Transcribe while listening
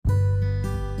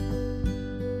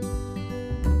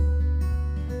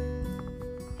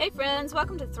Hey friends,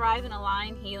 welcome to Thrive and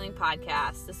Align Healing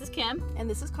Podcast. This is Kim. And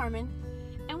this is Carmen.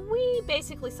 And we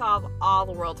basically solve all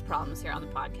the world's problems here on the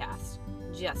podcast.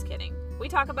 Just kidding. We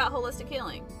talk about holistic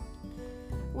healing.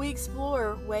 We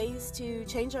explore ways to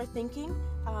change our thinking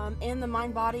and the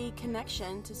mind-body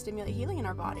connection to stimulate healing in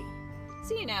our body.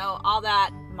 So all that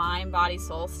mind, body,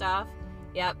 soul stuff.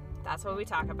 Yep, that's what we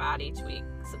talk about each week.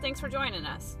 So thanks for joining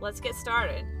us. Let's get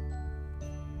started.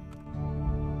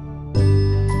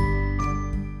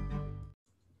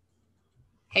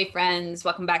 Hey friends,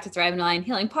 welcome back to Thrive and Align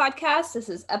Healing Podcast. This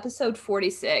is episode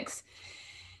 46.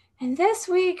 And this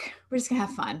week, we're just going to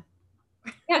have fun.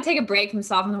 We got to take a break from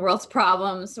solving the world's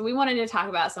problems. So we wanted to talk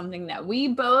about something that we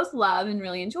both love and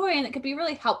really enjoy, and it could be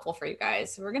really helpful for you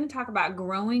guys. So we're going to talk about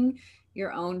growing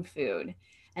your own food.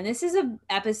 And this is an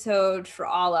episode for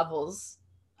all levels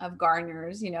of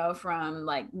gardeners, from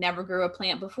like never grew a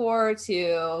plant before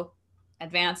to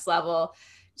advanced level,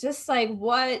 just like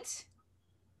what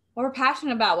we're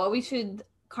passionate about,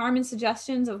 Carmen's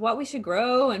suggestions of what we should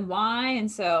grow and why. And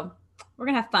so we're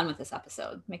going to have fun with this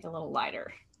episode, make it a little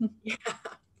lighter. Yeah.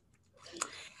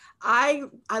 I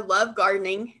love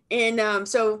gardening. And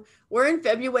so we're in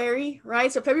February,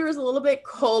 right? So February is a little bit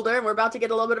colder and we're about to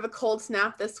get a little bit of a cold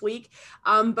snap this week.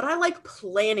 But I like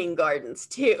planting gardens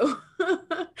too.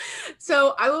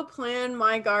 So I will plan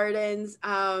my gardens.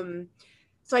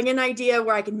 So I get an idea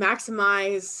where I can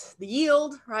maximize the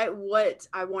yield, right? What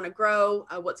I want to grow,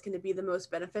 what's going to be the most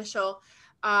beneficial.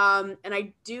 And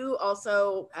I do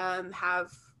also have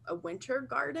a winter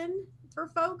garden for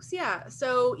folks. Yeah.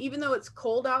 So even though it's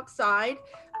cold outside,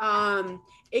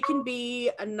 it can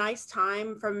be a nice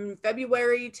time from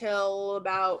February till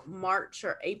about March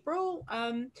or April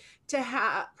to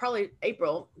have, probably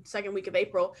April, second week of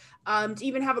April, to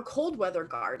even have a cold weather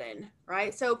garden,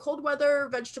 right? So cold weather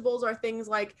vegetables are things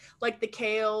like the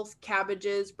kales,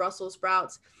 cabbages, Brussels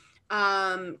sprouts,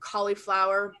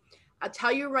 cauliflower. I'll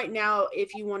tell you right now,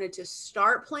 if you wanted to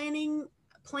start planting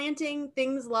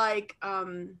things like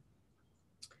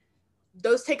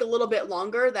those take a little bit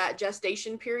longer. That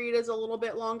gestation period is a little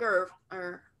bit longer,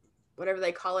 or whatever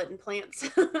they call it in plants.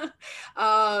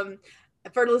 A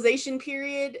fertilization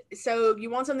period. So you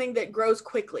want something that grows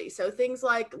quickly. So things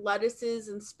like lettuces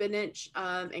and spinach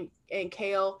and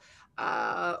kale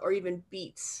or even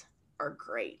beets are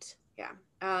great.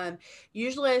 Yeah.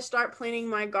 Usually I start planting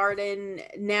my garden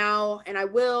now, and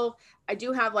I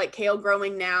do have like kale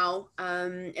growing now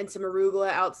and some arugula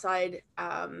outside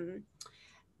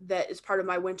that is part of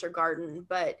my winter garden.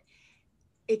 But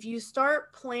if you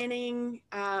start planting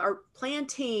or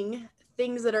planting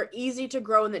things that are easy to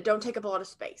grow and that don't take up a lot of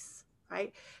space,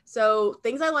 right? So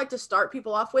things I like to start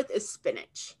people off with is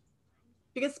spinach,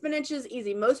 because spinach is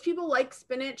easy. Most people like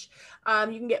spinach.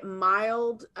 You can get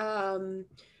mild.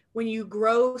 When you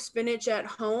grow spinach at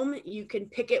home, you can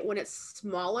pick it when it's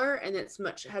smaller and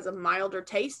has a milder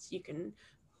taste. You can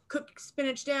cook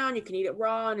spinach down, you can eat it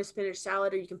raw in a spinach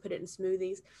salad, or you can put it in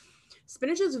smoothies.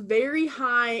 Spinach is very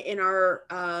high in our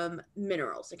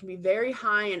minerals. It can be very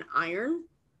high in iron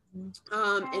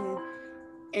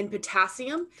and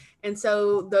potassium. And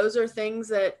so those are things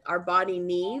that our body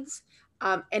needs.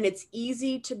 And it's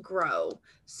easy to grow.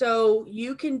 So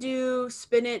you can do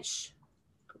spinach.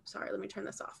 Sorry, let me turn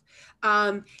this off.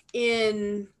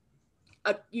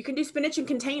 You can do spinach in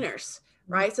containers,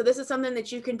 right? So this is something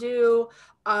that you can do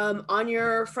on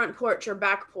your front porch or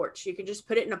back porch. You can just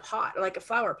put it in a pot, like a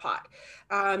flower pot.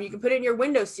 You can put it in your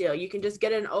windowsill. You can just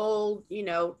get an old,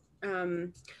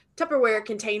 Tupperware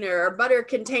container or butter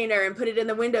container and put it in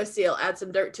the windowsill, add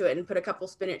some dirt to it and put a couple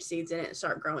spinach seeds in it and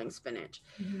start growing spinach.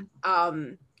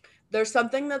 Mm-hmm. There's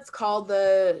something that's called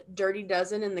the Dirty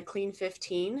Dozen and the Clean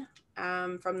 15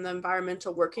 from the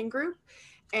Environmental Working Group.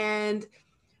 And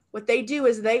what they do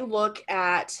is they look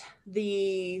at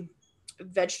the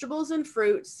vegetables and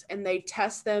fruits and they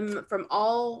test them from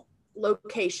all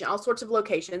sorts of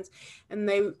locations, and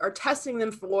they are testing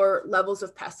them for levels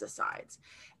of pesticides.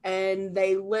 And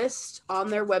they list on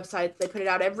their website, they put it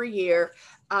out every year,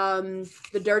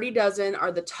 the Dirty Dozen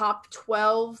are the top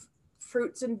 12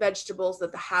 fruits and vegetables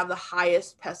that have the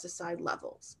highest pesticide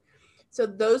levels. So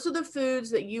those are the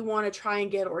foods that you want to try and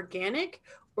get organic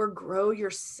or grow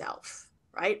yourself,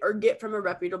 right? Or get from a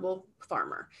reputable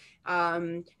farmer.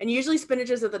 And usually spinach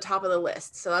is at the top of the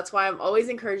list. So that's why I'm always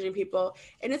encouraging people.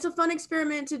 And it's a fun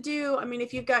experiment to do. I mean,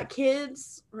 if you've got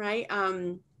kids, right,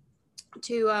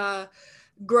 to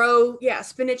grow,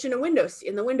 spinach in the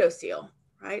windowsill,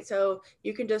 right? So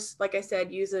you can just, like I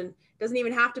said, doesn't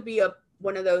even have to be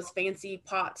one of those fancy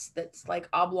pots that's like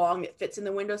oblong that fits in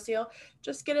the windowsill.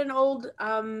 Just get an old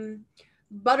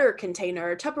butter container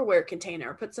or Tupperware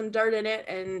container, put some dirt in it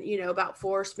and, you know, about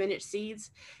 4 spinach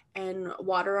seeds and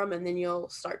water them, and then you'll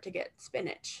start to get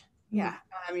spinach. Yeah.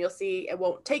 You'll see it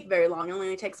won't take very long. It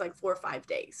only takes like 4 or 5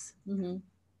 days.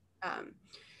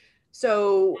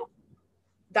 So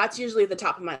that's usually the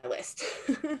top of my list.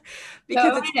 Because so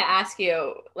I wanted to ask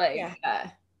you, like,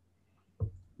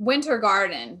 winter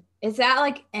garden, is that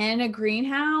like in a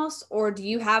greenhouse or do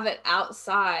you have it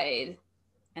outside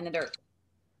in the dirt?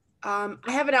 I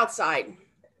have it outside.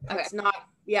 Okay. It's not,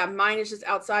 mine is just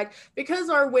outside because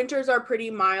our winters are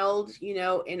pretty mild, you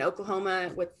know, in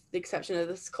Oklahoma, with the exception of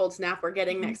this cold snap we're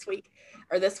getting next week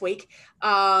or this week.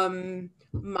 Our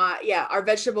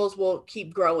vegetables will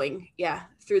keep growing.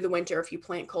 Through the winter if you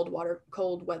plant cold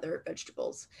weather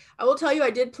vegetables. I will tell you,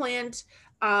 I did plant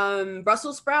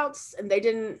Brussels sprouts, and they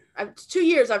didn't. 2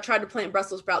 years I've tried to plant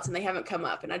Brussels sprouts and they haven't come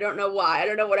up, and I don't know why. I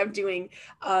don't know what I'm doing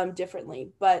differently.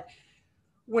 But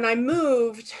when I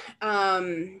moved,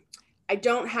 I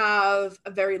don't have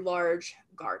a very large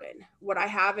garden. What I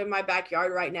have in my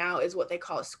backyard right now is what they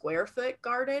call a square foot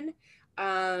garden.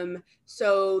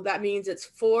 So that means it's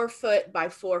 4 foot by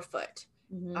 4 foot.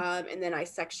 And then I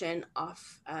section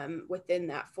off within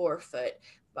that 4 foot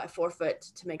by 4 foot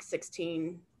to make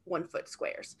 16 1-foot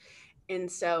squares.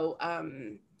 And so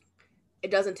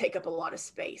it doesn't take up a lot of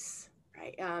space,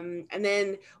 right? And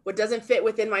then what doesn't fit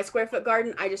within my square foot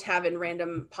garden, I just have in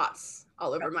random pots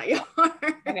all over my yard.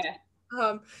 Okay.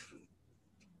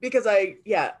 Because I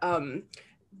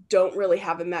don't really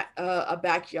have a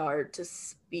backyard to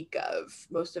speak of.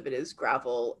 Most of it is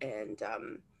gravel and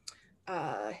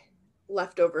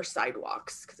leftover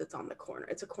sidewalks because it's on the corner.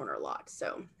 It's a corner lot.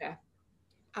 So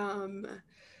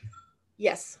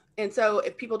yes. And so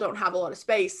if people don't have a lot of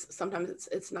space, sometimes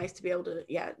it's nice to be able to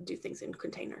do things in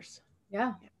containers.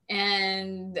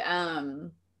 And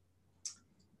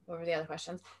what were the other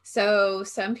questions? So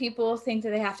some people think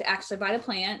that they have to actually buy the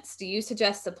plants. Do you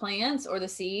suggest the plants or the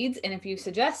seeds? And if you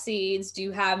suggest seeds, do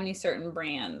you have any certain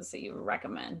brands that you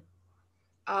recommend?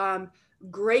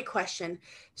 Great question.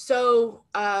 So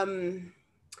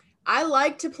I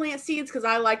like to plant seeds because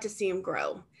I like to see them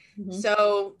grow.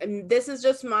 So, and this is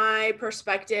just my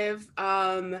perspective.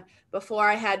 Before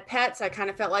I had pets, I kind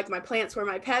of felt like my plants were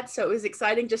my pets. So it was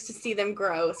exciting just to see them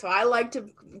grow. So I like to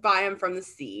buy them from the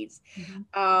seeds.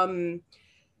 So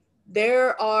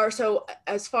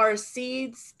as far as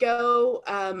seeds go,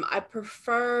 I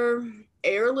prefer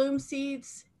heirloom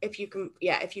seeds if you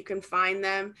can find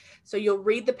them. So you'll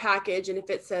read the package, and if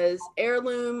it says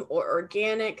heirloom or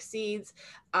organic seeds,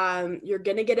 you're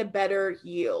going to get a better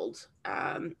yield.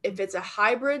 If it's a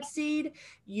hybrid seed,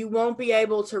 you won't be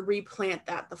able to replant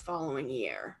that the following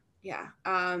year.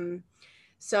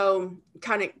 So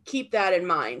kind of keep that in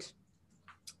mind,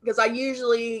 because I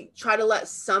usually try to let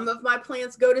some of my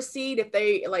plants go to seed.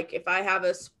 If I have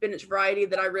a spinach variety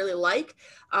that I really like,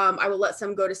 I will let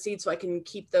some go to seed so I can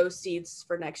keep those seeds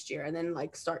for next year, and then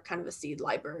start kind of a seed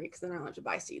library, because then I don't have to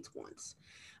buy seeds once.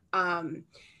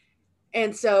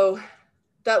 And so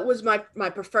that was my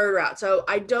preferred route. So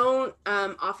I don't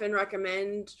often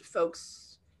recommend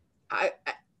folks. I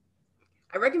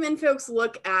recommend folks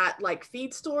look at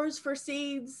feed stores for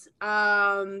seeds.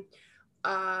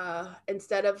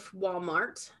 Instead of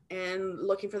Walmart, and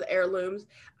looking for the heirlooms.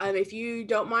 If you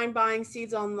don't mind buying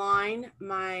seeds online,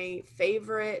 my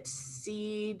favorite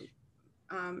seed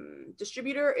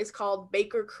distributor is called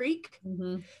Baker Creek.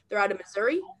 They're out of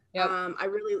Missouri. I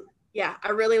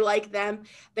really like them.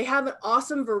 They have an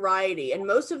awesome variety, and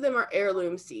most of them are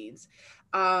heirloom seeds.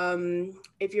 And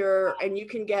you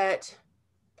can get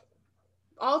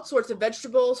all sorts of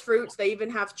vegetables, fruits. They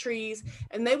even have trees,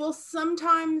 and they will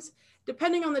sometimes,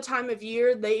 depending on the time of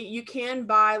year, you can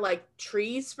buy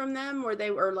trees from them, or they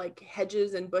were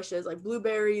hedges and bushes, like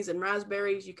blueberries and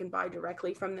raspberries. You can buy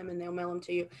directly from them, and they'll mail them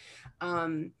to you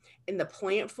in the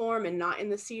plant form and not in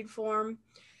the seed form.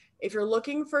 If you're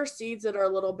looking for seeds that are a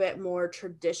little bit more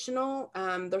traditional,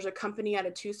 there's a company out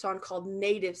of Tucson called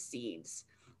Native Seeds.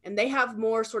 And they have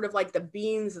more sort of the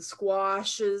beans, the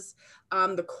squashes,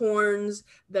 the corns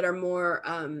that are more,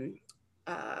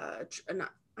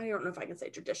 I don't know if I can say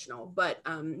traditional, but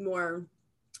more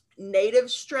native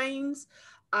strains,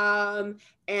 and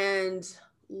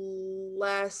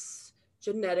less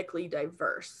genetically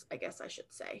diverse, I guess I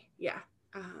should say.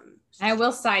 I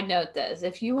will side note this.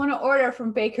 If you want to order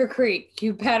from Baker Creek,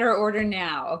 you better order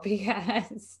now,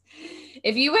 because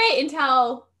if you wait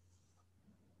until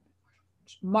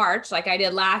March, like I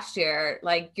did last year,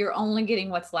 you're only getting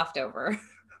what's left over.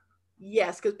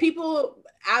 Yes, because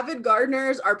avid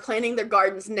gardeners are planting their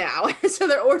gardens now. So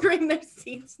they're ordering their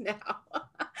seeds now.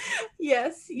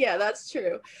 Yes, yeah, that's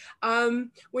true.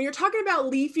 When you're talking about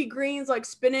leafy greens like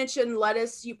spinach and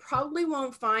lettuce, you probably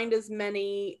won't find as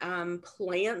many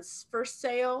plants for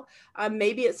sale.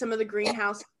 Maybe at some of the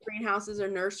greenhouses or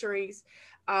nurseries.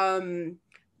 Um,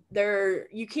 there,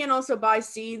 you can also buy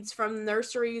seeds from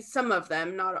nurseries. Some of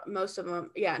them, not most of them.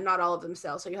 Yeah, not all of them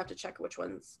sell. So you have to check which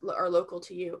ones are local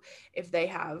to you if they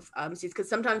have seeds, because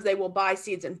sometimes they will buy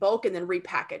seeds in bulk and then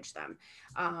repackage them.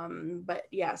 But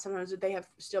yeah, sometimes they have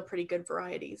still pretty good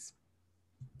varieties.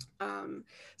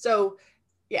 So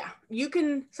yeah,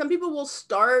 some people will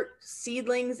start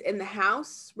seedlings in the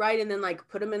house, right? And then like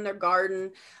put them in their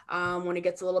garden when it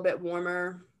gets a little bit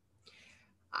warmer.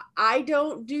 I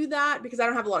don't do that because I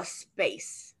don't have a lot of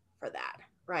space for that,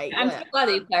 right? I'm so glad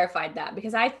that you clarified that,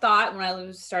 because I thought when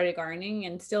I started gardening,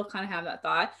 and still kind of have that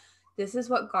thought, this is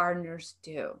what gardeners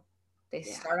do. They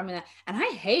start them in that, and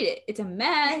I hate it. It's a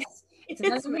mess. It's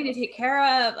another thing to take care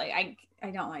of. Like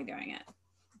I don't like doing it.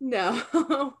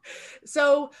 No.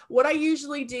 So what I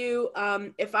usually do,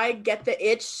 if I get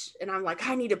the itch and I'm like,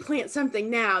 I need to plant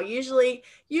something now, usually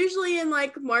in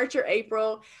like March or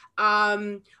April,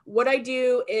 what I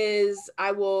do is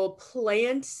I will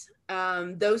plant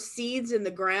those seeds in the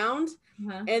ground,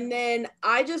 and then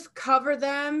I just cover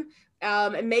them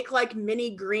and make like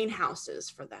mini greenhouses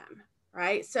for them.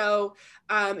 Right. So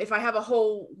if I have a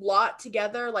whole lot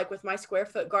together, like with my square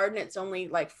foot garden, it's only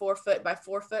like 4 foot by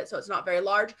 4 foot. So it's not very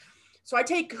large. So I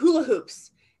take hula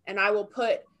hoops and I will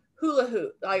put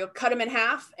I'll cut them in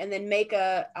half and then make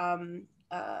a kind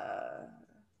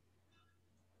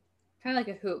of like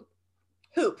a hoop.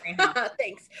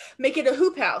 Thanks. Make it a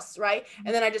hoop house. Right.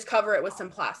 And then I just cover it with some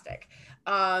plastic.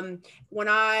 When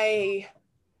I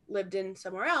lived in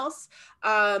somewhere else,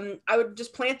 I would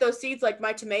just plant those seeds like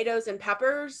my tomatoes and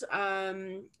peppers.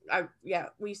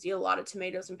 We used to eat a lot of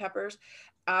tomatoes and peppers.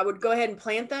 I would go ahead and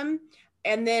plant them,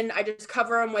 and then I just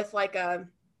cover them with like a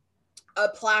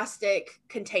plastic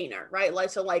container, right? Like,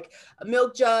 so like a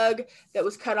milk jug that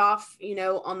was cut off,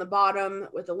 on the bottom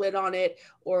with a lid on it,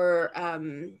 or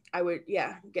I would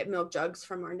get milk jugs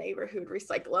from our neighbor who would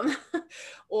recycle them,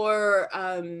 or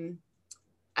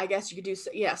I guess you could do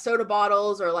soda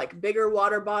bottles or like bigger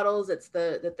water bottles. It's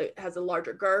that has a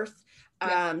larger girth.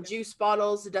 Juice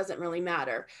bottles, it doesn't really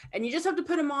matter. And you just have to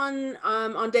put them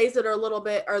on days that are a little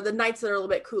bit, or the nights that are a little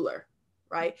bit cooler,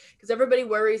 right? Because everybody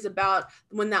worries about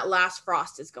when that last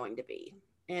frost is going to be.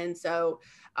 And so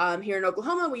here in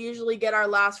Oklahoma, we usually get our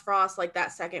last frost like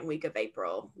that second week of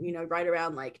April, right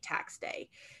around like tax day.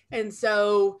 And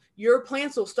so your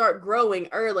plants will start growing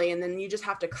early, and then you just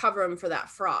have to cover them for that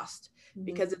frost.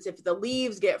 Because it's if the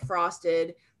leaves get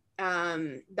frosted,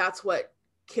 that's what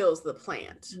kills the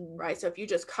plant, right? So if you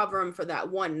just cover them for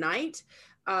that one night,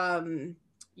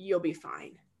 you'll be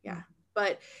fine. Yeah.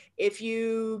 But if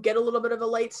you get a little bit of a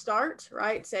late start,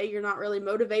 right? Say you're not really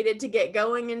motivated to get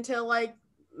going until like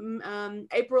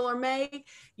April or May,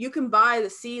 you can buy the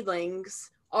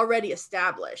seedlings already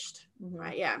established,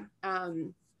 right? Yeah.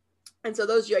 And so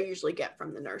those I usually get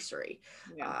from the nursery.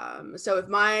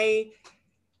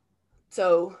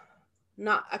 So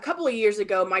not a couple of years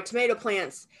ago, my tomato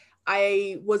plants,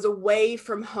 I was away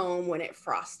from home when it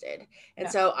frosted.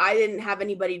 And so I didn't have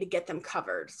anybody to get them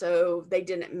covered. So they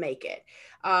didn't make it.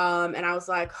 And I was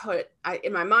like,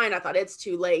 in my mind, I thought it's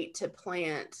too late to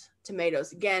plant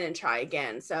tomatoes again and try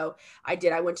again. So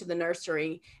I went to the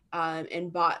nursery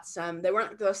and bought some. They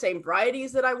weren't the same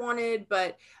varieties that I wanted,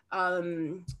 but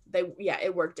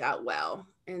it worked out well.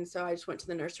 And so I just went to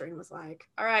the nursery and was like,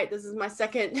 all right, this is my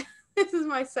second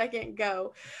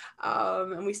go.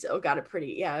 And we still got a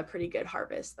pretty good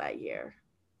harvest that year.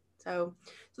 So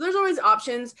there's always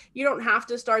options. You don't have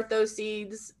to start those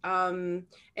seeds. And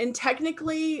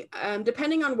technically,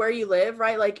 depending on where you live,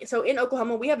 right? Like, so in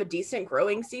Oklahoma, we have a decent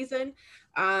growing season.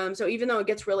 So even though it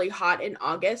gets really hot in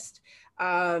August,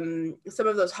 some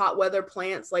of those hot weather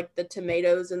plants like the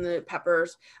tomatoes and the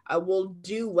peppers will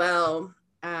do well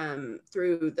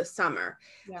through the summer.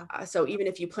 So even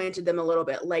if you planted them a little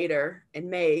bit later in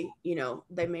May,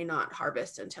 they may not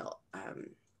harvest until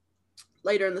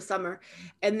later in the summer.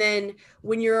 And then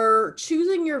when you're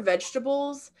choosing your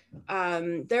vegetables,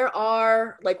 there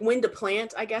are like when to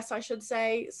plant, I guess I should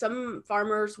say. Some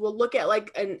farmers will look at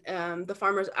like the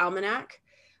Farmer's Almanac.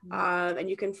 And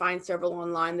you can find several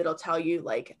online that'll tell you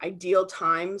like ideal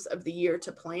times of the year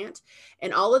to plant.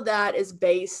 And all of that is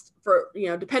based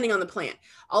depending on the plant,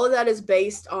 all of that is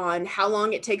based on how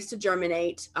long it takes to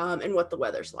germinate and what the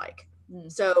weather's like.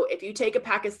 So if you take a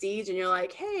pack of seeds and you're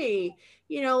like, hey,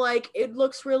 like it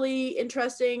looks really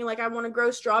interesting. Like I want to grow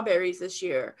strawberries this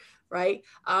year. Right.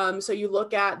 So you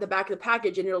look at the back of the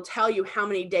package and it'll tell you how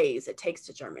many days it takes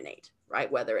to germinate.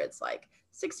 right? Whether it's like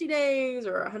 60 days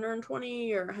or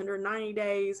 120 or 190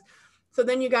 days. So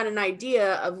then you got an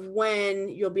idea of when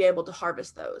you'll be able to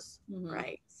harvest those,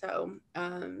 right? So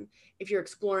if you're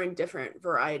exploring different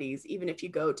varieties, even if you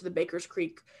go to the Baker's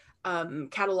Creek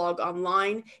catalog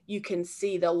online, you can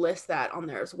see they'll list that on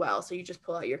there as well. So you just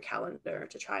pull out your calendar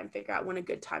to try and figure out when a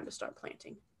good time to start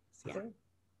planting. So, yeah.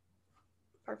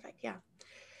 Perfect. Yeah.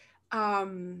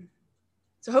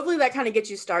 So hopefully that kind of gets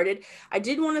you started. I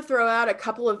did want to throw out a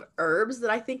couple of herbs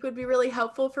that I think would be really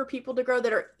helpful for people to grow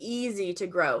that are easy to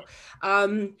grow.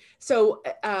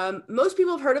 Most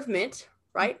people have heard of mint,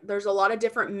 right? There's a lot of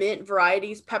different mint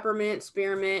varieties, peppermint,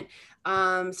 spearmint.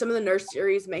 Some of the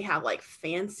nurseries may have like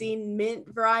fancy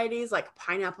mint varieties like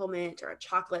pineapple mint or a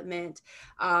chocolate mint.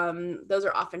 Those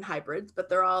are often hybrids, but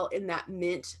they're all in that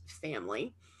mint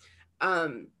family.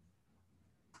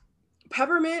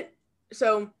 Peppermint,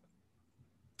 so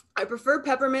I prefer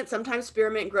peppermint. Sometimes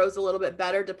spearmint grows a little bit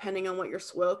better depending on what your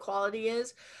soil quality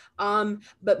is.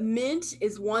 But mint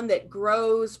is one that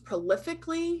grows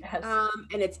prolifically, yes.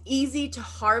 And it's easy to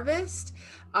harvest.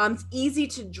 It's easy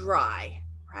to dry,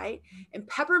 right? And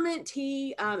peppermint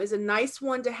tea is a nice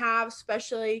one to have,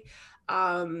 especially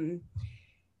it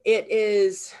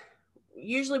is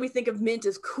usually we think of mint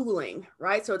as cooling,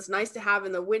 right? So it's nice to have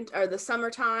in the winter or the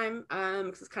summertime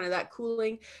because it's kind of that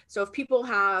cooling. So if people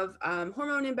have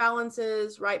hormone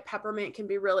imbalances, right, peppermint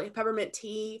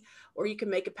tea, or you can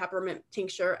make a peppermint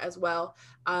tincture as well,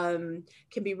 can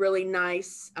be really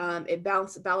nice. It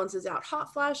balances out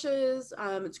hot flashes.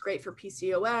 It's great for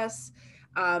PCOS.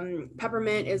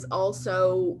 Peppermint is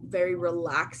also very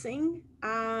relaxing.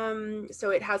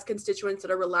 So it has constituents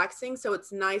that are relaxing. So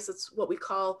it's nice. It's what we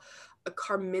call a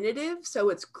carminative, so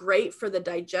it's great for the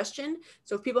digestion.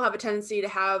 So if people have a tendency to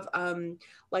have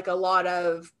like a lot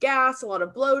of gas, a lot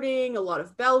of bloating, a lot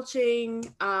of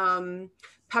belching,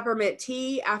 peppermint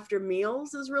tea after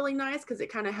meals is really nice because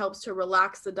it kind of helps to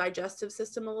relax the digestive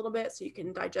system a little bit so you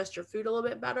can digest your food a little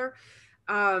bit better.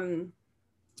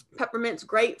 Peppermint's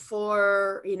great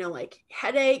for, like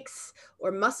headaches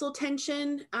or muscle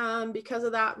tension because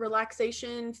of that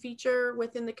relaxation feature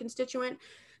within the constituent.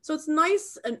 So it's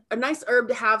nice, a nice herb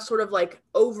to have sort of like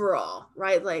overall,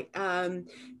 right? Like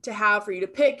to have for you to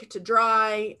pick, to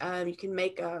dry. You can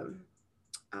make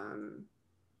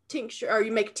tincture, or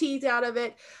you make teas out of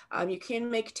it. You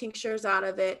can make tinctures out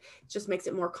of it. It just makes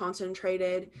it more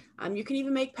concentrated. You can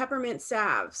even make peppermint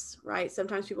salves, right?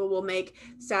 Sometimes people will make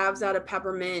salves out of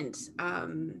peppermint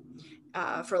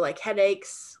for like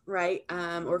headaches, right?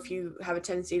 Or if you have a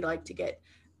tendency to get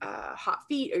hot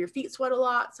feet or your feet sweat a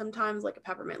lot, sometimes like a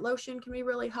peppermint lotion can be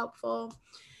really helpful.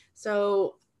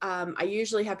 So I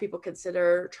usually have people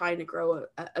consider trying to grow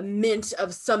a mint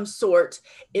of some sort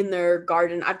in their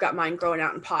garden. I've got mine growing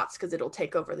out in pots because it'll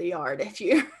take over the yard if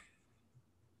you're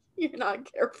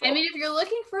not careful. I mean, if you're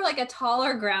looking for like a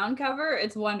taller ground cover,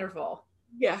 it's wonderful.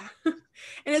 Yeah.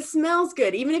 And it smells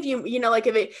good. Even if like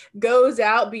if it goes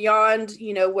out beyond,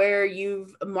 where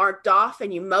you've marked off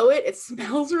and you mow it, it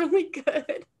smells really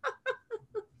good.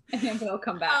 And then it'll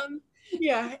come back.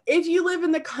 Yeah. If you live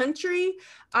in the country,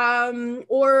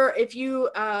 or if you,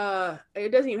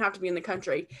 it doesn't even have to be in the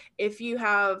country. If you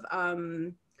have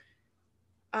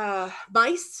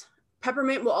mice,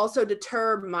 peppermint will also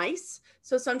deter mice.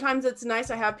 So sometimes it's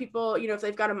nice. I have people, if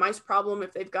they've got a mice problem,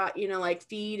 if they've got, like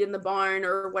feed in the barn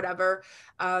or whatever,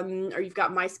 or you've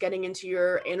got mice getting into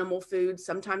your animal food,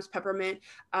 sometimes peppermint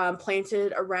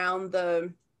planted around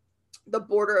the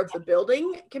border of the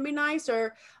building can be nice.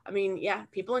 Or,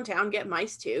 people in town get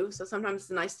mice too. So sometimes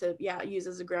it's nice to, use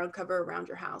as a ground cover around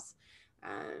your house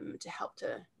to help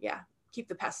to, keep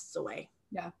the pests away.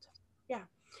 Yeah. Yeah.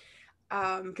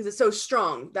 Because it's so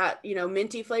strong, that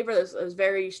minty flavor is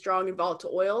very strong in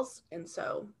volatile oils. And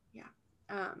so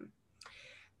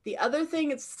the other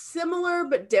thing, it's similar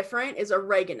but different, is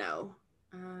oregano.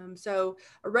 So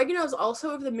oregano is also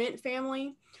of the mint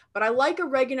family, but I like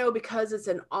oregano because it's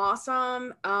an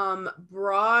awesome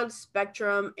broad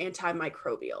spectrum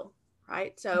antimicrobial,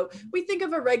 right? So we think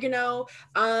of oregano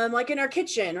like in our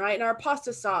kitchen, right, in our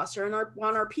pasta sauce, or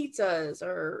on our pizzas,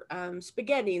 or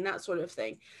spaghetti and that sort of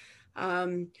thing.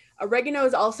 Oregano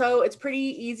is also, it's pretty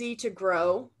easy to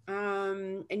grow,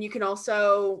 and you can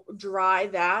also dry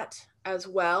that as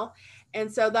well.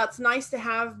 And so that's nice to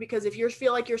have, because if you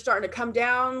feel like you're starting to come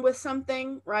down with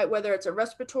something, right, whether it's a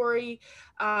respiratory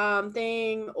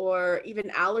thing or even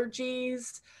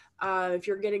allergies, if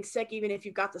you're getting sick, even if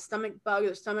you've got the stomach bug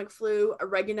or stomach flu,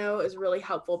 oregano is really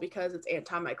helpful because it's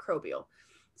antimicrobial.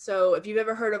 So if you've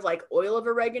ever heard of like oil of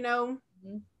oregano,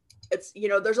 it's,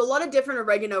 there's a lot of different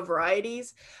oregano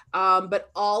varieties, but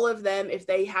all of them, if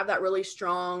they have that really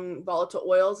strong volatile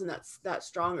oils and that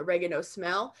strong oregano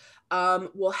smell,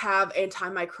 will have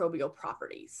antimicrobial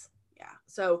properties. Yeah.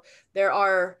 So there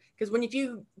are, because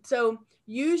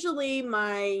usually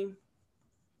my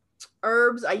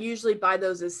herbs, I usually buy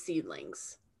those as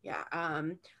seedlings. Yeah.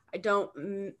 I don't,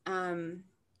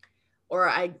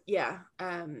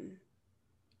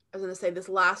 I was going to say this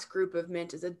last group of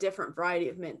mint is a different variety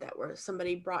of mint that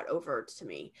somebody brought over to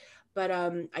me. But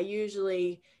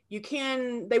they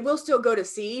will still go to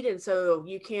seed. And so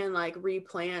you can like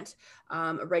replant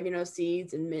oregano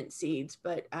seeds and mint seeds.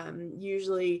 But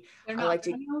usually I like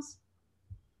to.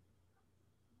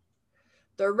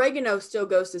 The oregano still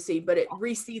goes to seed, but it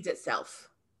reseeds itself.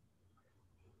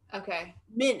 Okay.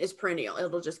 Mint is perennial.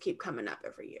 It'll just keep coming up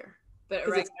every year. But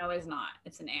oregano is not.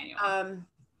 It's an annual.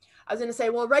 I was going to say,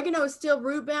 well, oregano is still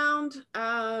root bound,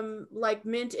 like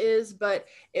mint is, but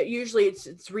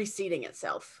it's reseeding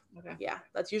itself. Okay. Yeah,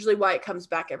 that's usually why it comes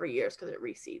back every year, is because it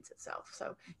reseeds itself.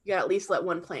 So you got to at least let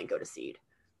one plant go to seed.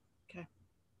 Okay.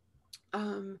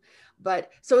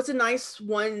 But so it's a nice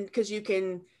one because you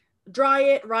can dry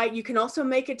it, right? You can also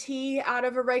make a tea out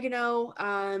of oregano.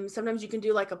 Sometimes you can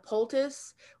do like a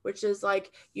poultice, which is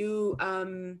like you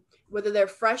whether they're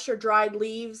fresh or dried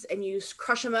leaves, and you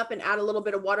crush them up and add a little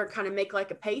bit of water, kind of make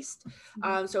like a paste.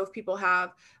 So if people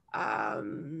have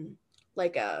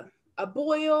like a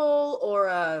boil or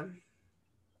a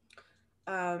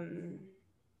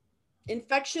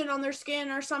infection on their skin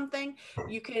or something,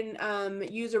 you can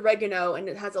use oregano, and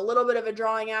it has a little bit of a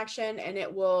drawing action, and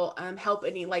it will help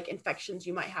any like infections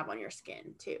you might have on your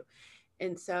skin too.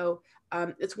 And so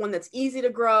it's one that's easy to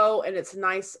grow, and it's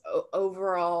nice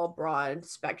overall broad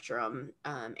spectrum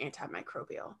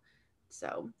antimicrobial.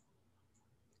 So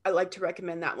I like to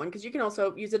recommend that one, because you can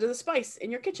also use it as a spice in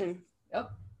your kitchen.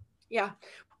 Yep. Yeah.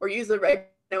 Or use the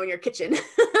oregano in your kitchen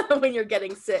when you're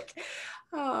getting sick.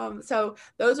 So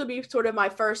those would be sort of my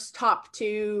first top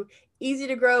two. Easy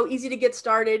to grow, easy to get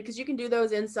started, because you can do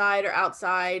those inside or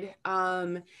outside,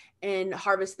 and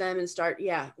harvest them and start,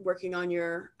 working on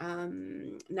your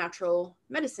natural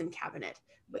medicine cabinet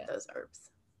with those herbs.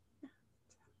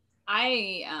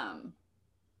 I'm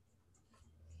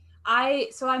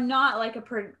not like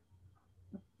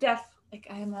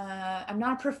I'm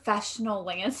not a professional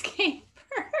landscaper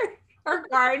or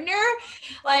gardener.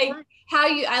 Like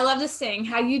I love this saying,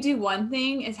 how you do one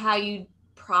thing is how you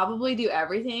probably do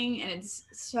everything. And it's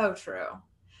so true.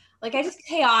 Like I just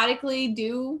chaotically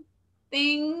do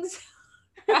things.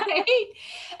 Right.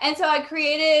 And so I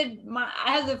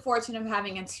have the fortune of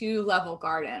having a 2-level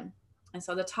garden. And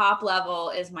so the top level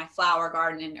is my flower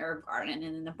garden and herb garden.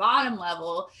 And then the bottom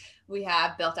level, we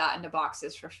have built out into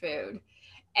boxes for food.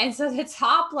 And so the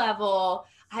top level,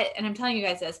 and I'm telling you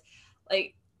guys this,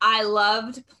 like I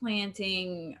loved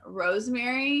planting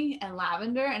rosemary and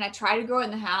lavender, and I tried to grow it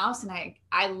in the house, and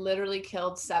I literally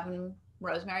killed 7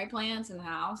 rosemary plants in the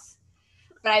house.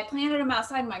 But I planted them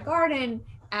outside my garden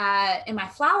in my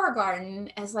flower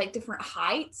garden as like different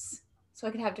heights. So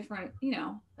I could have different,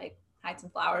 like heights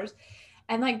and flowers.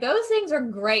 And like those things are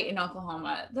great in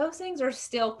Oklahoma. Those things are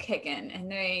still kicking,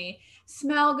 and they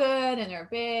smell good, and they're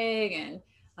big. And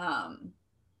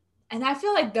I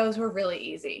feel like those were really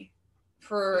easy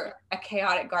for a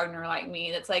chaotic gardener like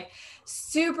me that's like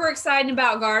super excited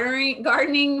about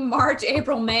gardening March,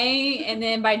 April, May. And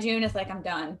then by June, it's like, I'm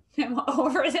done. I'm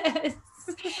over this.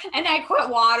 And I quit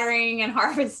watering and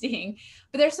harvesting,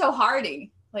 but they're so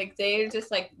hardy. Like they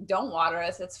just like, don't water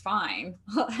us. It's fine.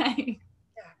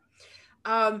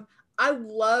 I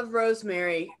love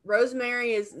rosemary.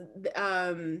 Rosemary is,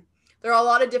 there are a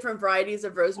lot of different varieties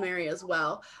of rosemary as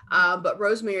well. But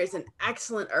rosemary is an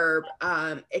excellent herb.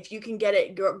 If you can get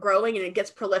it growing and it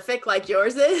gets prolific like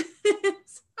yours is,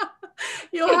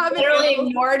 you'll have literally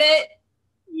ignored it.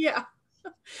 Yeah.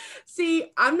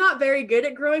 See, I'm not very good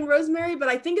at growing rosemary, but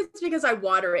I think it's because I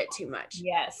water it too much.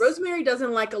 Yes. Rosemary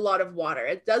doesn't like a lot of water.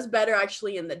 It does better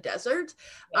actually in the desert.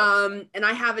 Yes. And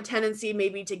I have a tendency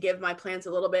maybe to give my plants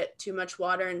a little bit too much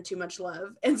water and too much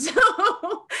love. And so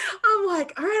I'm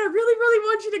like, all right, I really, really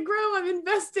want you to grow. I'm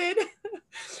invested.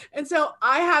 And so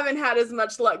I haven't had as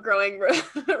much luck growing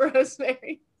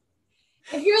rosemary.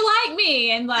 If you're like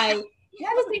me and like, you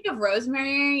have to think of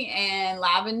rosemary and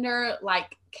lavender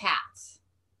like cats.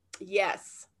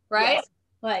 Yes. Right? Yes.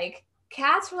 Like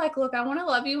cats are like, look, I want to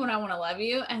love you when I want to love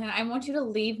you. And then I want you to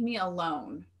leave me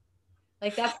alone.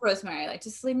 Like that's rosemary. Like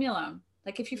just leave me alone.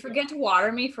 Like if you forget to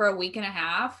water me for a week and a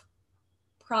half,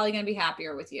 probably going to be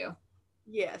happier with you.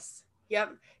 Yes.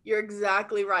 Yep. You're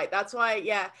exactly right. That's why,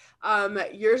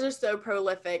 yours are so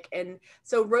prolific. And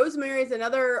so rosemary is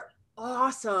another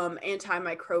awesome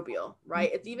antimicrobial,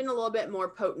 right? It's even a little bit more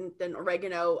potent than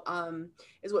oregano,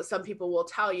 is what some people will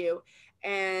tell you.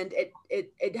 And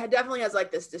it definitely has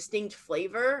like this distinct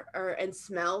flavor and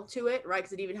smell to it, right?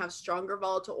 Because it even has stronger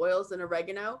volatile oils than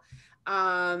oregano.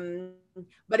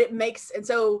 But it makes, and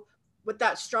so with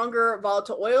that stronger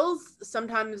volatile oils,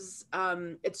 sometimes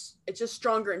it's just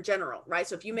stronger in general, right?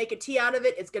 So if you make a tea out of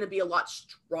it, it's going to be a lot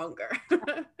stronger.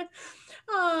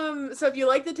 So if you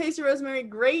like the taste of rosemary,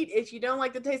 great. If you don't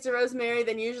like the taste of rosemary,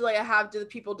 then usually I have the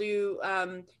people do,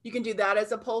 you can do that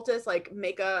as a poultice, like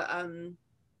make a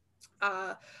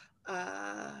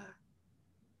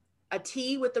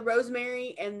tea with the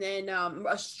rosemary, and then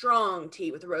a strong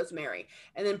tea with the rosemary,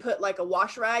 and then put like a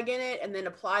wash rag in it, and then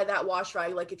apply that wash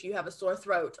rag, like if you have a sore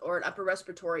throat or an upper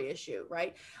respiratory issue,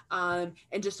 right? And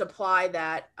just apply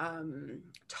that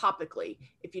topically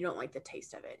if you don't like the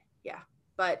taste of it. Yeah.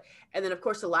 But, and then of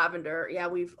course the lavender, yeah,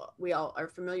 we all are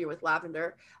familiar with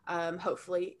lavender,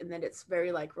 hopefully, and then it's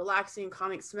very like relaxing,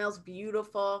 calming, smells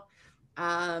beautiful.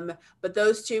 But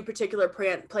those two particular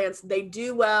plants, they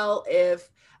do well if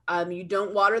you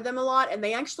don't water them a lot, and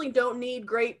they actually don't need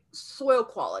great soil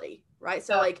quality, right?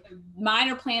 So like mine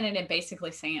are planted in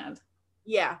basically sand.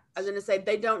 Yeah, I was gonna say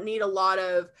they don't need a lot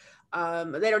of,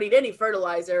 they don't need any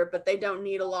fertilizer, but they don't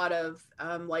need a lot of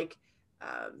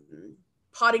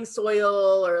potting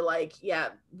soil or like, yeah,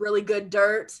 really good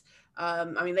dirt. I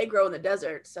mean, they grow in the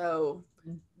desert, so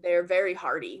they're very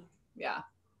hardy. Yeah.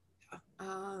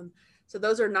 So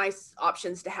those are nice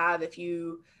options to have if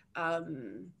you,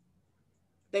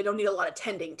 they don't need a lot of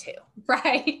tending to.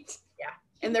 Right. Yeah.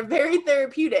 And they're very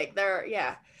therapeutic. They're,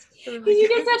 yeah. You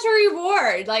get such a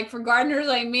reward. Like for gardeners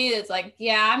like me, it's like,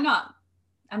 yeah,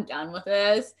 I'm done with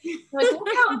this. Like, look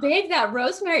how big that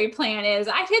rosemary plant is.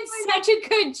 I did such a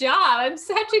good job. I'm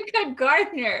such a good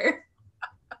gardener.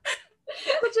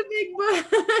 Such a big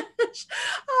bush.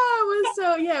 Oh,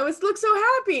 it was look so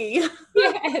happy.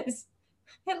 Yes.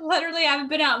 I literally haven't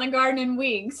been out in the garden in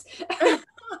weeks.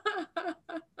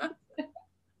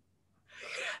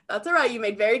 That's all right. You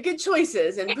made very good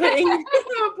choices in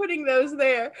putting those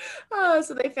there.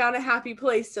 So they found a happy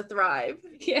place to thrive.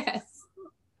 Yes.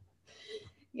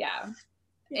 Yeah.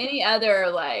 Any other,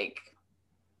 like,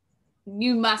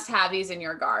 you must have these in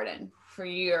your garden for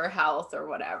your health or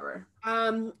whatever?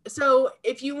 So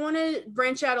if you want to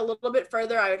branch out a little bit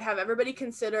further, I would have everybody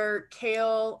consider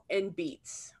kale and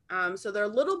beets. So they're a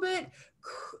little bit,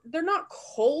 they're not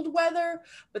cold weather,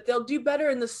 but they'll do better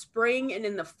in the spring and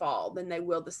in the fall than they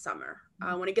will the summer.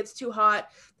 When it gets too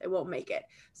hot, they won't make it.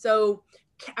 So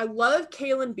I love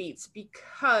kale and beets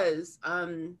because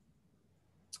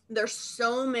there's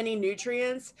so many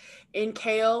nutrients in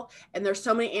kale, and there's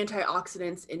so many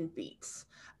antioxidants in beets.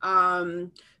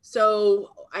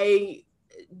 So I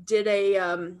did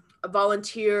a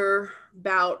volunteer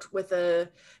bout with a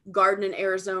garden in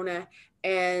Arizona,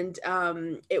 and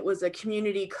it was a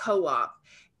community co-op,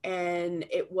 and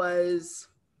it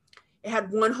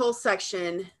had one whole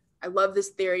section. I love this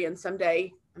theory, and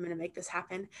someday I'm going to make this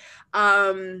happen.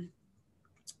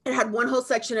 It had one whole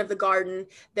section of the garden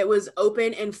that was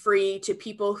open and free to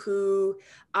people who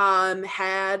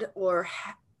had or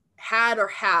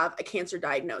have a cancer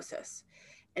diagnosis.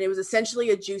 And it was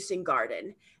essentially a juicing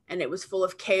garden. And it was full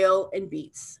of kale and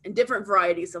beets and different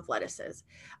varieties of lettuces.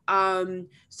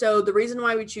 So the reason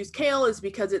why we choose kale is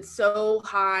because it's so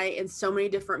high in so many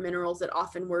different minerals that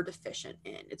often we're deficient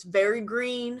in. It's very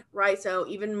green, right? So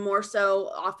even more so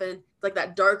often like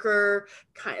that darker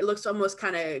kind, it looks almost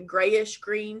kind of grayish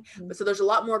green. But so there's a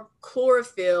lot more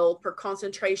chlorophyll per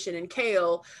concentration in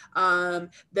kale than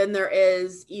there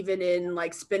is even in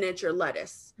like spinach or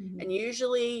lettuce. And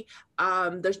usually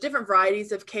there's different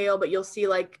varieties of kale, but you'll see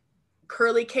like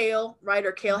curly kale, right?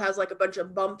 Or kale has like a bunch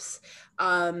of bumps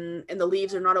and the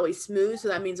leaves are not always smooth. So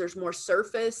that means there's more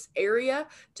surface area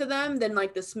to them than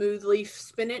like the smooth leaf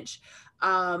spinach.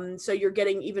 So you're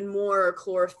getting even more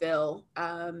chlorophyll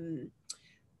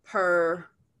per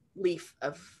leaf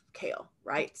of kale,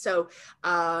 right? So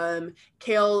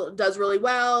kale does really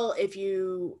well if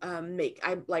you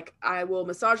I will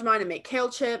massage mine and make kale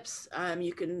chips.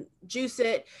 You can juice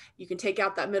it, you can take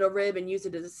out that middle rib and use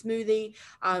it as a smoothie,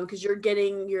 because you're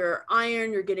getting your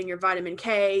iron, you're getting your vitamin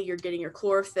K, you're getting your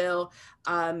chlorophyll.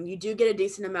 You do get a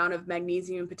decent amount of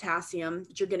magnesium and potassium,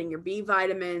 but you're getting your B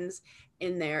vitamins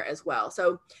in there as well.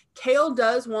 So kale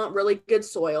does want really good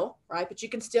soil, right? But you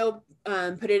can still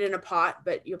put it in a pot,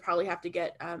 but you'll probably have to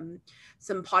get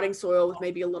some potting soil with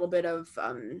maybe a little bit of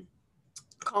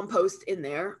compost in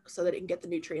there so that it can get the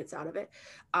nutrients out of it.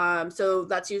 So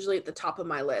that's usually at the top of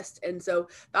my list. And so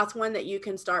that's one that you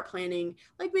can start planting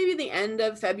like maybe the end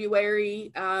of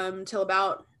February till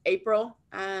about April,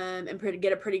 and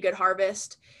get a pretty good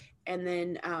harvest. And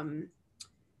then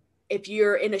if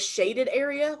you're in a shaded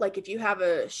area, like if you have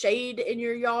a shade in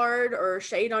your yard or a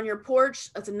shade on your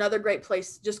porch, that's another great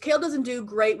place. Just kale doesn't do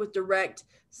great with direct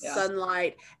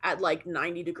sunlight at like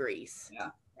 90 degrees.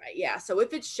 Yeah. Right. Yeah. So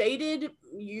if it's shaded,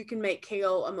 you can make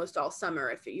kale almost all summer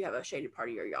if you have a shaded part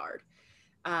of your yard,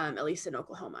 at least in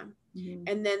Oklahoma. Mm-hmm.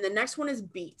 And then the next one is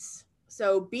beets.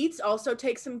 So beets also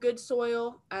take some good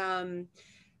soil,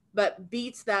 but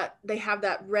beets that they have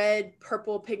that red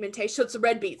purple pigmentation. So it's the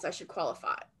red beets, I should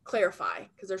clarify,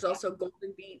 because there's also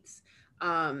golden beets.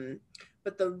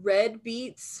 But the red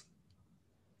beets,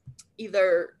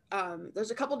 either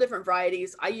there's a couple different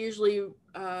varieties. I usually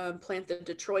plant the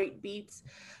Detroit beets,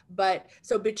 but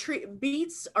so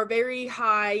beets are very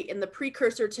high in the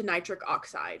precursor to nitric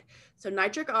oxide. So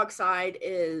nitric oxide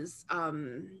is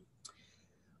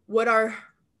what our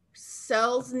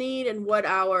cells need and what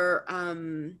our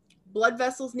blood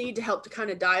vessels need to help to kind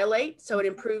of dilate. So it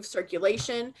improves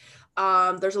circulation.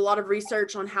 There's a lot of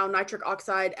research on how nitric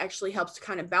oxide actually helps to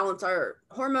kind of balance our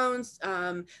hormones,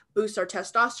 boosts our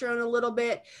testosterone a little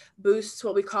bit, boosts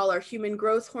what we call our human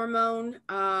growth hormone,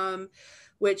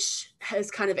 which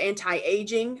is kind of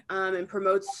anti-aging and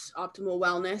promotes optimal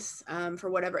wellness for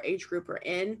whatever age group we're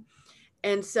in.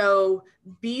 And so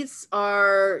beets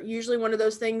are usually one of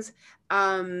those things.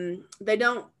 They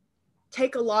don't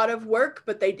take a lot of work,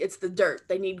 but it's the dirt.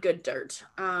 They need good dirt.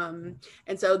 And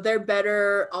so they're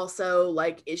better also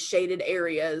like is shaded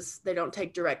areas. They don't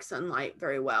take direct sunlight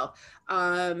very well.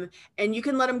 And you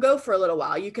can let them go for a little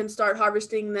while. You can start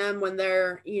harvesting them when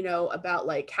they're, about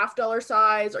like $half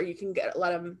size, or you can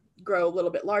let them grow a little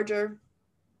bit larger.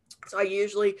 So I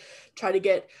usually try to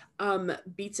get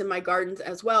beets in my gardens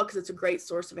as well, because it's a great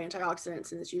source of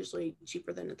antioxidants, and it's usually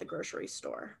cheaper than at the grocery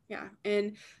store. Yeah.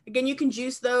 And again, you can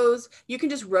juice those. You can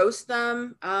just roast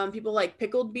them. People like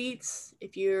pickled beets.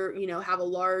 If you're, have a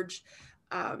large,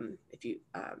 a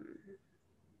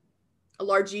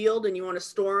large yield and you want to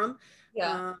store them.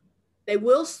 Yeah. They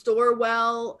will store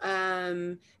well.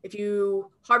 If you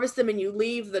harvest them and you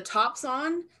leave the tops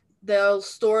on, they'll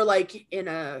store like in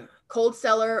a cold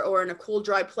cellar or in a cool,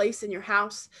 dry place in your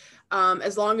house.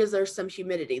 As long as there's some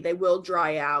humidity, they will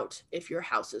dry out if your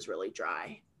house is really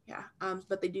dry. Yeah.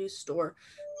 But they do store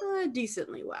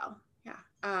decently well. Yeah.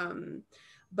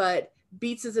 But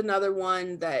beets is another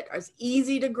one that is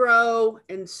easy to grow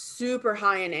and super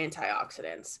high in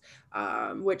antioxidants,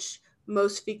 which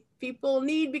most people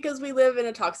need because we live in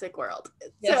a toxic world.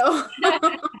 Yes.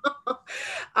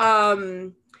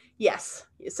 So, yes.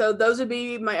 So those would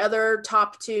be my other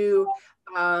top two.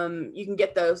 You can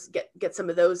get those, get some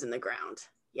of those in the ground.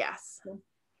 Yes.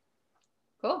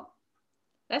 Cool.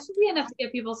 That should be enough to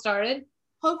get people started.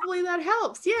 Hopefully that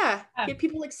helps. Yeah. Get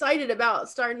people excited about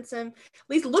starting at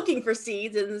least looking for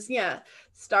seeds and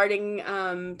starting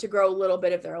to grow a little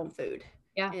bit of their own food.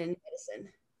 Yeah. And medicine.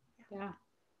 Yeah.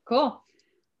 Cool.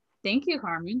 Thank you,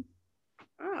 Carmen.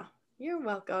 Oh, you're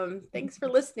welcome. Thanks for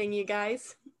listening, you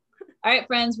guys. All right,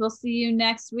 friends, we'll see you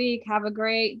next week. Have a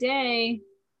great day.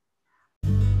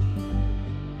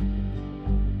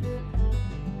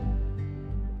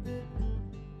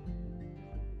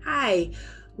 Hi.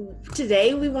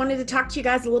 Today, we wanted to talk to you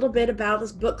guys a little bit about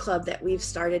this book club that we've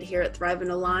started here at Thrive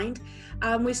and Aligned.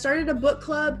 We started a book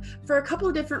club for a couple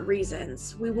of different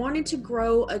reasons. We wanted to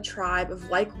grow a tribe of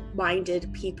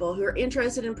like-minded people who are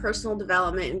interested in personal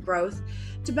development and growth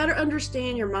to better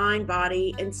understand your mind,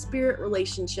 body, and spirit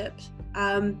relationships,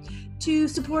 to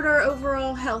support our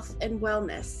overall health and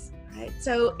wellness. Right?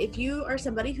 So if you are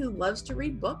somebody who loves to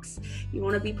read books, you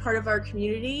want to be part of our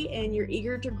community, and you're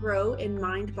eager to grow in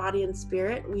mind, body, and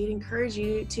spirit, we'd encourage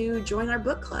you to join our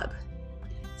book club.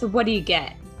 So what do you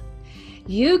get?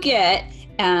 You get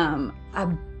a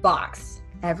box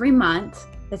every month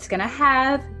that's going to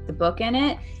have the book in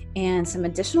it and some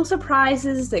additional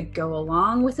surprises that go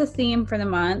along with the theme for the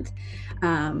month.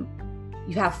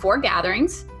 You have 4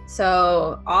 gatherings.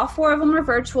 So all 4 of them are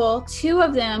virtual. 2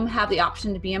 of them have the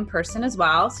option to be in person as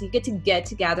well. So you get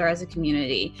together as a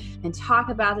community and talk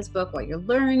about this book, what you're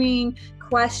learning,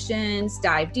 questions,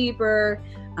 dive deeper,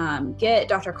 get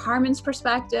Dr. Carmen's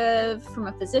perspective from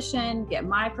a physician, get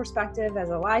my perspective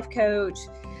as a life coach.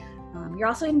 You're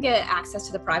also going to get access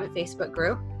to the private Facebook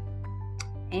group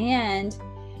and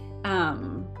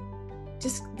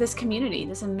just this community,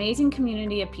 this amazing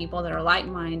community of people that are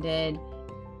like-minded,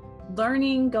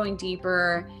 learning, going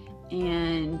deeper,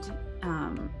 and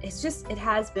it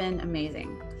has been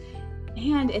amazing.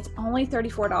 And it's only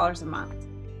 $34 a month.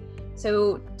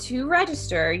 So to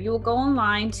register, you will go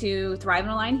online to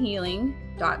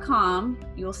thriveandalignhealing.com.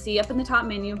 You will see up in the top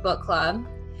menu book club,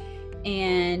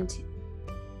 And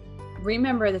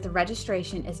remember that the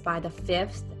registration is by the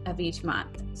 5th of each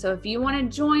month. So if you want to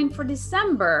join for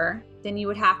December, then you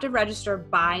would have to register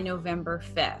by November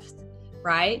 5th,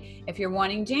 right? If you're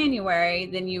wanting January,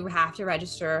 then you have to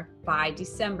register by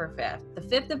December 5th. The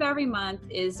 5th of every month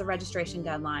is the registration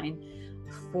deadline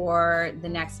for the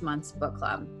next month's book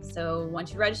club. So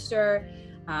once you register,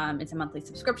 it's a monthly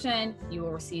subscription. You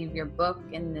will receive your book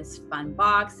in this fun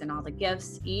box and all the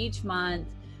gifts each month.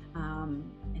 And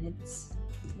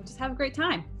we'll just have a great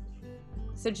time.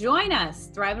 So join us,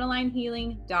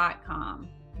 thriveandalignhealing.com.